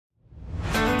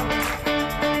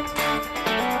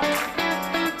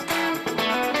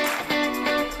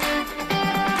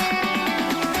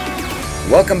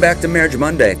Welcome back to Marriage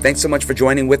Monday. Thanks so much for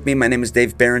joining with me. My name is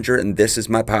Dave Barringer, and this is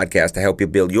my podcast to help you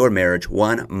build your marriage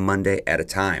one Monday at a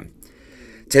time.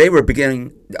 Today we're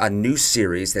beginning a new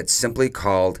series that's simply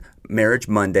called Marriage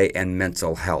Monday and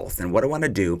Mental Health. And what I want to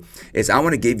do is I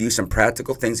want to give you some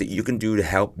practical things that you can do to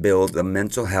help build the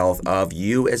mental health of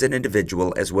you as an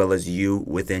individual as well as you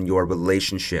within your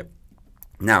relationship.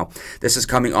 Now, this is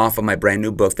coming off of my brand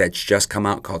new book that's just come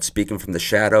out called Speaking from the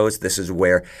Shadows. This is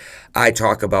where I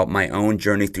talk about my own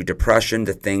journey through depression,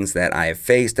 the things that I have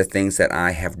faced, the things that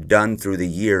I have done through the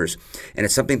years. And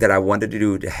it's something that I wanted to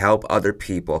do to help other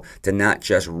people to not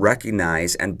just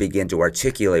recognize and begin to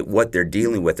articulate what they're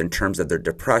dealing with in terms of their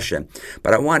depression,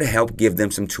 but I want to help give them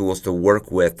some tools to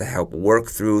work with to help work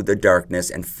through the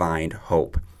darkness and find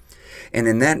hope. And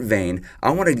in that vein,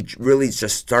 I want to really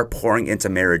just start pouring into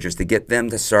marriages to get them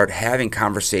to start having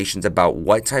conversations about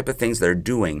what type of things they're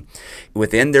doing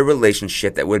within their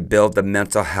relationship that would build the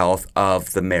mental health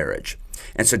of the marriage.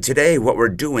 And so today what we're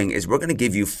doing is we're going to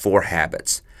give you 4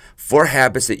 habits. 4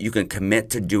 habits that you can commit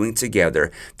to doing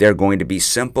together. They're going to be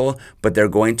simple, but they're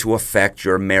going to affect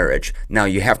your marriage. Now,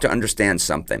 you have to understand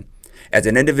something. As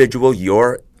an individual,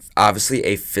 you're obviously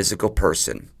a physical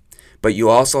person. But you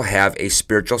also have a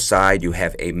spiritual side, you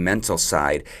have a mental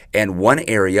side, and one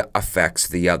area affects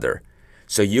the other.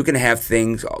 So you can have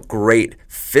things great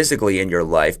physically in your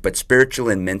life, but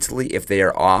spiritually and mentally, if they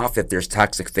are off, if there's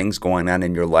toxic things going on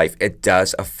in your life, it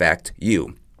does affect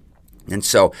you. And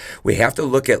so we have to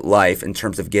look at life in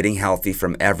terms of getting healthy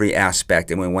from every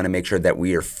aspect, and we want to make sure that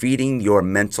we are feeding your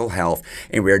mental health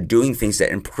and we are doing things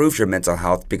that improve your mental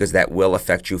health because that will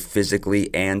affect you physically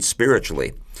and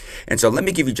spiritually. And so let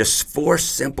me give you just 4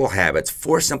 simple habits,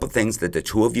 4 simple things that the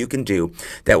 2 of you can do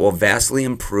that will vastly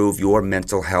improve your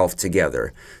mental health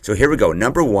together. So here we go.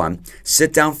 Number 1,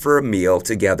 sit down for a meal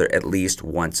together at least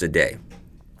once a day.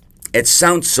 It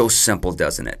sounds so simple,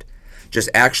 doesn't it? Just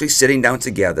actually sitting down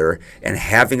together and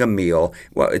having a meal,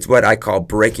 well, it's what I call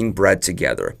breaking bread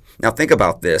together. Now think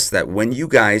about this, that when you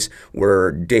guys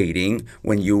were dating,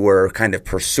 when you were kind of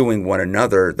pursuing one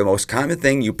another, the most common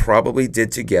thing you probably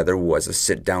did together was a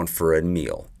sit down for a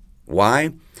meal.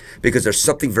 Why? Because there's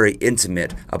something very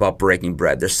intimate about breaking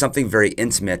bread. There's something very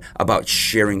intimate about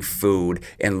sharing food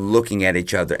and looking at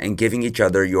each other and giving each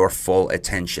other your full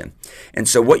attention. And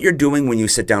so what you're doing when you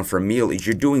sit down for a meal is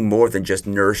you're doing more than just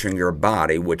nourishing your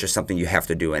body, which is something you have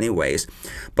to do anyways.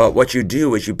 But what you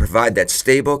do is you provide that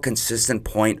stable, consistent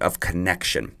point of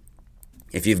connection.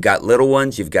 If you've got little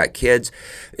ones, you've got kids,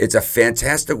 it's a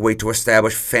fantastic way to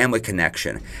establish family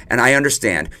connection. And I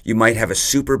understand you might have a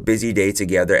super busy day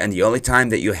together and the only time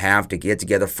that you have to get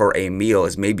together for a meal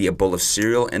is maybe a bowl of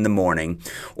cereal in the morning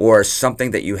or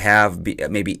something that you have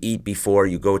maybe eat before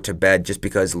you go to bed just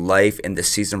because life in the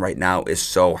season right now is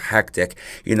so hectic.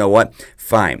 You know what?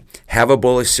 Fine. Have a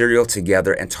bowl of cereal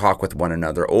together and talk with one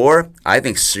another. Or I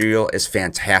think cereal is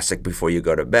fantastic before you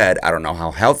go to bed. I don't know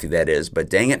how healthy that is, but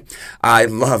dang it, I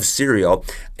love cereal.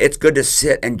 It's good to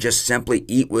sit and just simply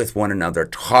eat with one another,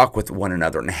 talk with one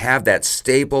another, and have that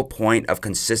stable point of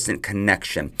consistent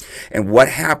connection. And what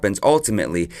happens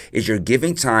ultimately is you're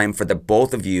giving time for the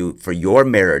both of you, for your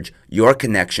marriage, your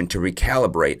connection to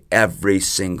recalibrate every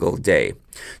single day.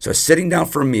 So sitting down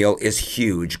for a meal is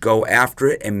huge. Go after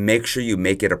it and make sure you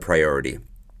make it a priority.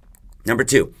 Number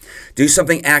 2, do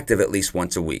something active at least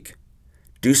once a week.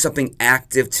 Do something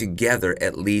active together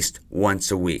at least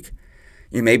once a week.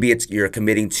 Maybe you're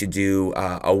committing to do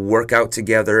a workout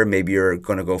together. Maybe you're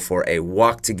going to go for a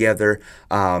walk together.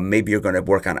 Maybe you're going to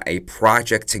work on a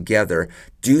project together.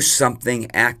 Do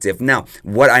something active. Now,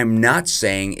 what I'm not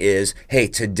saying is, hey,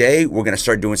 today we're going to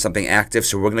start doing something active.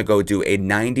 So we're going to go do a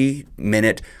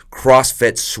 90-minute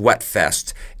CrossFit sweat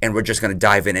fest. And we're just going to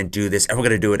dive in and do this. And we're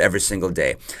going to do it every single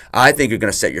day. I think you're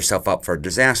going to set yourself up for a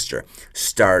disaster.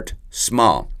 Start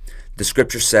small. The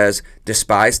scripture says,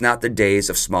 despise not the days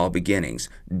of small beginnings.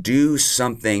 Do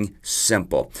something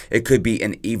simple. It could be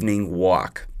an evening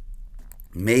walk.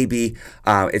 Maybe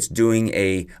it's doing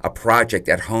a project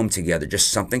at home together,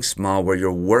 just something small where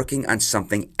you're working on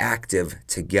something active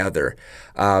together.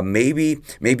 Maybe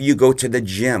you go to the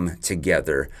gym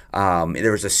together.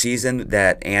 There was a season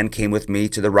that Ann came with me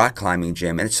to the rock climbing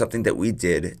gym, and it's something that we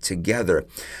did together.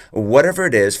 Whatever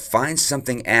it is, find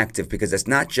something active because it's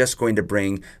not just going to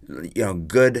bring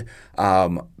good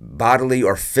bodily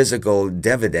or physical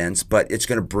dividends, but it's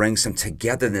going to bring some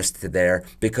togetherness to there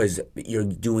because you're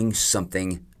doing something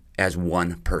as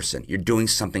one person. You're doing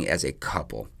something as a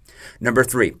couple. Number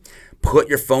 3, put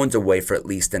your phones away for at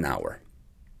least an hour.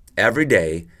 Every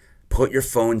day, put your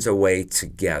phones away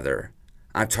together.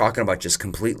 I'm talking about just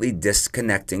completely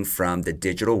disconnecting from the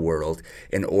digital world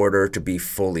in order to be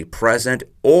fully present,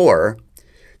 or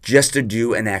just to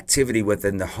do an activity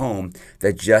within the home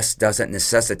that just doesn't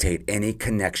necessitate any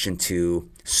connection to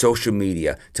social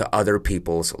media, to other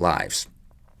people's lives.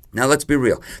 Now, let's be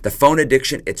real. The phone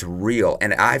addiction, it's real,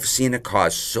 and I've seen it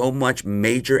cause so much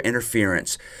major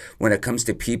interference when it comes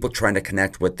to people trying to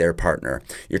connect with their partner.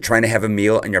 You're trying to have a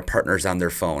meal and your partner's on their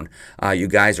phone. You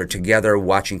guys are together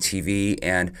watching TV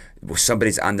and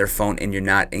somebody's on their phone and you're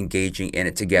not engaging in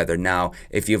it together. Now,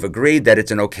 if you've agreed that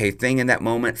it's an okay thing in that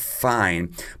moment,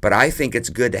 fine. But I think it's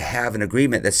good to have an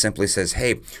agreement that simply says,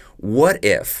 hey, what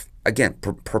if, again,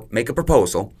 make a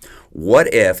proposal.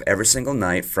 What if every single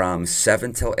night from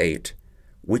 7 till 8,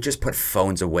 we just put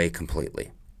phones away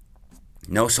completely?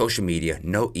 No social media,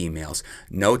 no emails,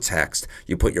 no text.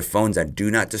 You put your phones on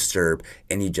Do Not Disturb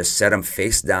and you just set them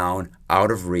face down,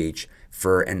 out of reach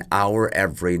for an hour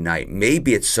every night.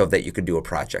 Maybe it's so that you could do a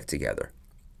project together.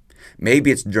 Maybe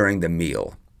it's during the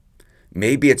meal.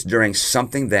 Maybe it's during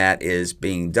something that is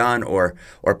being done, or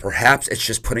perhaps it's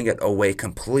just putting it away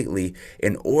completely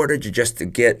in order to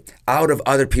get out of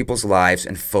other people's lives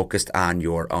and focused on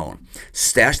your own.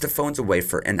 Stash the phones away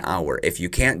for an hour. If you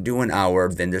can't do an hour,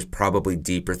 then there's probably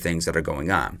deeper things that are going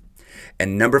on.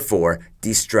 And number 4,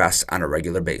 de-stress on a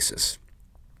regular basis.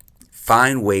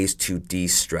 Find ways to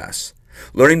de-stress.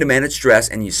 Learning to manage stress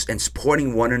and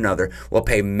supporting one another will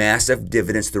pay massive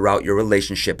dividends throughout your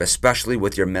relationship, especially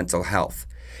with your mental health.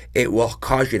 It will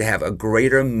cause you to have a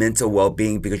greater mental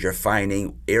well-being because you're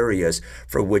finding areas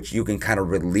for which you can kind of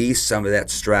release some of that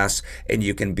stress and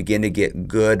you can begin to get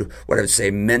good, what I would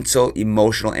say, mental,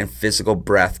 emotional, and physical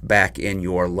breath back in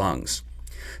your lungs.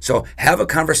 So have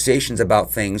conversations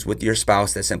about things with your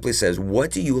spouse that simply says,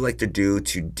 what do you like to do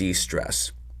to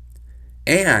de-stress?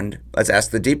 And let's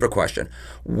ask the deeper question.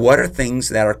 What are things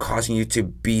that are causing you to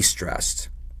be stressed?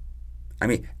 I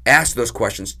mean, ask those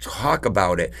questions, talk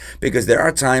about it, because there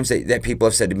are times that people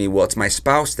have said to me, well, it's my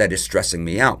spouse that is stressing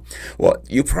me out. Well,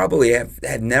 you probably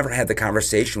have never had the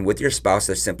conversation with your spouse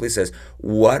that simply says,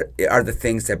 what are the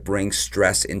things that bring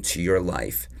stress into your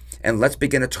life? And let's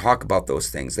begin to talk about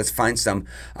those things. Let's find some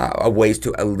ways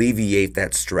to alleviate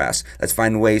that stress. Let's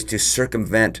find ways to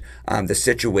circumvent the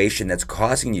situation that's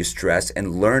causing you stress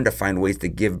and learn to find ways to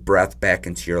give breath back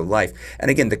into your life. And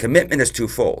again, the commitment is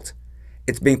twofold.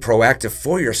 It's being proactive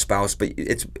for your spouse, but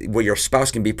it's where your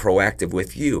spouse can be proactive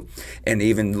with you. And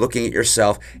even looking at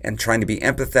yourself and trying to be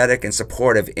empathetic and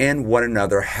supportive in one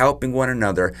another, helping one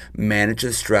another manage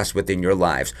the stress within your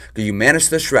lives. Because you manage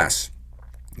the stress,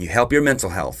 you help your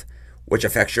mental health, which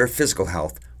affects your physical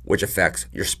health, which affects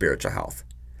your spiritual health.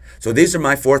 So these are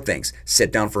my 4 things.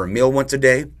 Sit down for a meal once a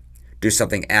day. Do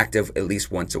something active at least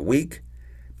once a week.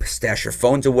 Stash your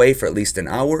phones away for at least an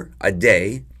hour a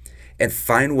day. And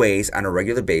find ways on a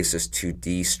regular basis to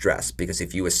de-stress. Because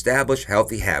if you establish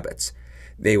healthy habits,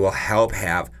 they will help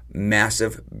have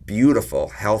massive, beautiful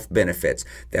health benefits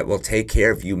that will take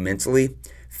care of you mentally,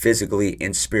 physically,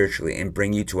 and spiritually and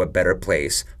bring you to a better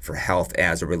place for health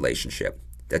as a relationship.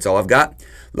 That's all I've got.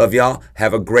 Love y'all.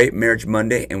 Have a great Marriage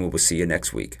Monday, and we will see you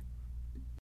next week.